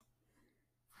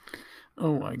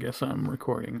Oh, I guess I'm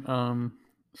recording.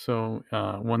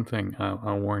 One thing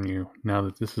I'll warn you now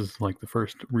that this is like the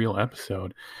first real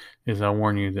episode is I'll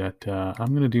warn you that I'm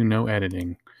going to do no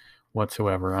editing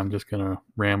whatsoever. I'm just going to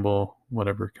ramble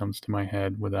whatever comes to my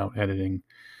head without editing.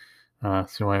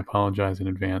 So I apologize in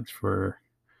advance for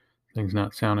things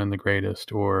not sounding the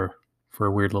greatest or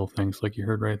for weird little things like you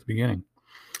heard right at the beginning.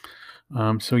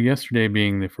 So yesterday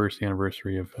being the first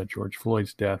anniversary of George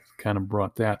Floyd's death kind of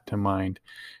brought that to mind.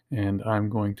 And I'm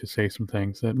going to say some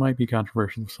things that might be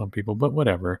controversial to some people, but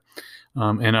whatever.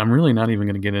 And I'm really not even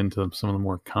going to get into some of the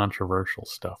more controversial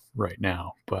stuff right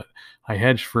now. But I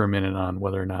hedged for a minute on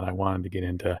whether or not I wanted to get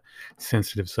into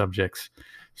sensitive subjects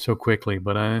so quickly.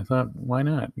 But I thought, why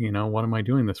not? What am I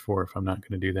doing this for if I'm not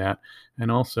going to do that? And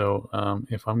also,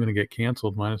 if I'm going to get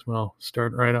canceled, might as well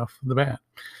start right off the bat.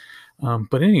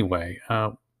 But anyway,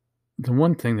 the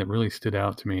one thing that really stood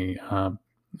out to me,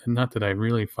 not that I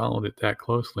really followed it that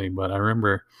closely, but I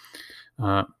remember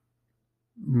uh,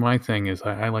 my thing is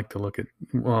I like to look at.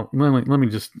 Well, let me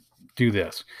just do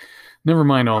this. Never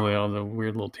mind all the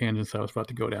weird little tangents I was about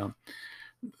to go down.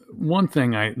 One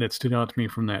thing that stood out to me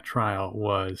from that trial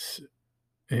was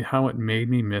how it made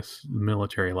me miss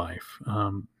military life.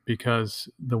 Because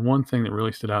the one thing that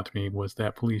really stood out to me was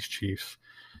that police chief's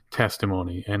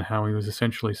testimony and how he was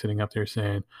essentially sitting up there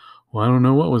saying, "Well, I don't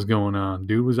know what was going on.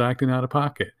 Dude was acting out of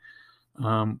pocket."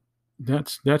 Um,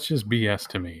 that's just BS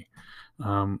to me.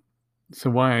 Um, so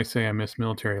why I say I miss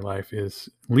military life is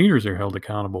leaders are held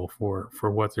accountable for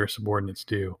what their subordinates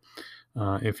do.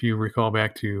 If you recall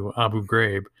back to Abu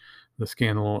Ghraib, the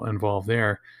scandal involved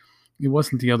there, it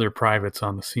wasn't the other privates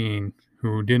on the scene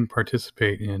who didn't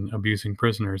participate in abusing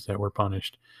prisoners that were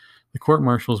punished. The court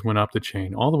martials went up the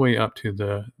chain, all the way up to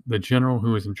the general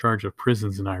who was in charge of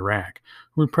prisons in Iraq,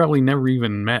 who had probably never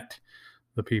even met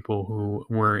the people who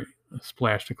were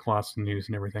splashed across the news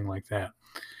and everything like that.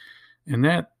 And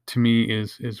that, to me,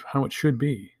 is how it should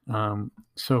be.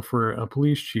 So for a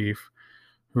police chief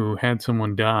who had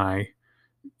someone die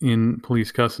in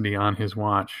police custody on his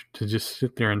watch to just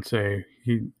sit there and say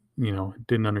he,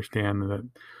 didn't understand that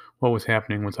what was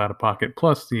happening was out of pocket.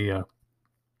 Plus the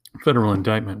federal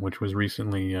indictment, which was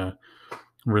recently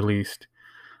released.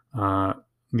 Uh,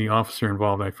 the officer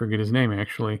involved, I forget his name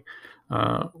actually,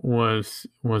 was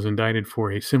indicted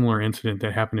for a similar incident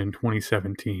that happened in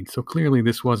 2017. So clearly,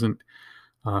 this wasn't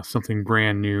something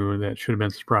brand new that should have been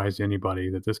a surprise to anybody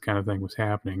that this kind of thing was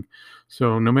happening.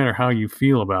 So no matter how you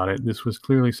feel about it, this was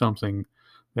clearly something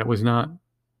that was not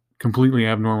completely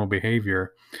abnormal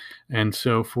behavior. And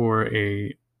so for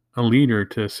a leader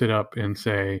to sit up and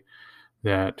say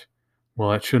that,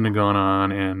 well, that shouldn't have gone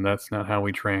on, and that's not how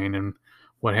we train, and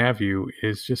what have you,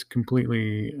 is just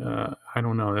completely, I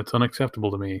don't know, that's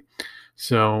unacceptable to me.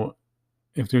 So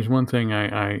if there's one thing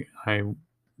I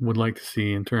would like to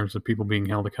see in terms of people being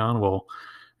held accountable,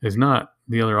 is not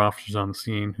the other officers on the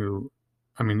scene who,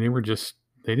 I mean,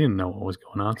 they didn't know what was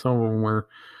going on. Some of them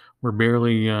were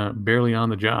barely on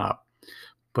the job.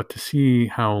 But to see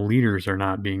how leaders are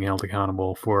not being held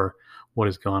accountable for what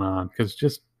has gone on, because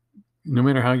just no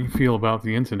matter how you feel about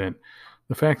the incident,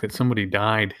 the fact that somebody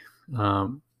died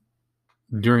um,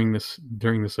 during this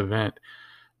event,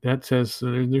 that says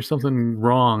there's something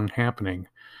wrong happening.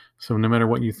 So no matter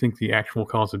what you think the actual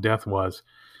cause of death was,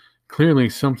 clearly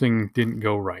something didn't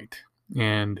go right.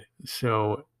 And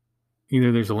so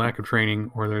either there's a lack of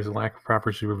training or there's a lack of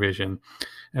proper supervision,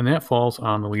 and that falls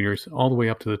on the leaders all the way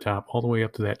up to the top, all the way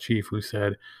up to that chief who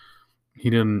said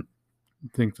he didn't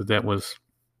think that was,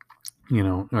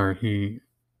 or he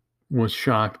was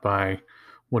shocked by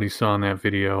what he saw in that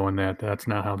video and that that's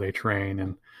not how they train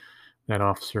and that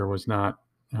officer was not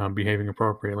behaving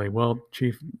appropriately. Well,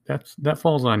 chief, that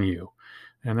falls on you,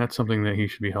 and that's something that he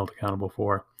should be held accountable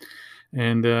for.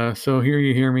 And so here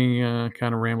you hear me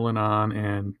kind of rambling on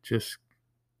and just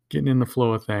getting in the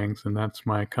flow of things, and that's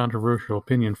my controversial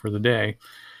opinion for the day.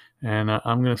 And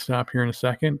I'm going to stop here in a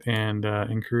second and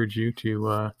encourage you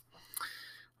to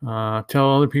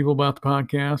tell other people about the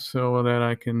podcast so that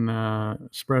I can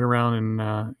spread around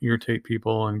and irritate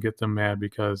people and get them mad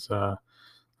because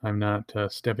I'm not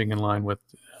stepping in line with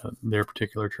their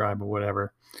particular tribe or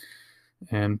whatever.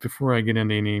 And before I get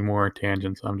into any more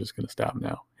tangents, I'm just going to stop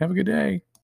now. Have a good day.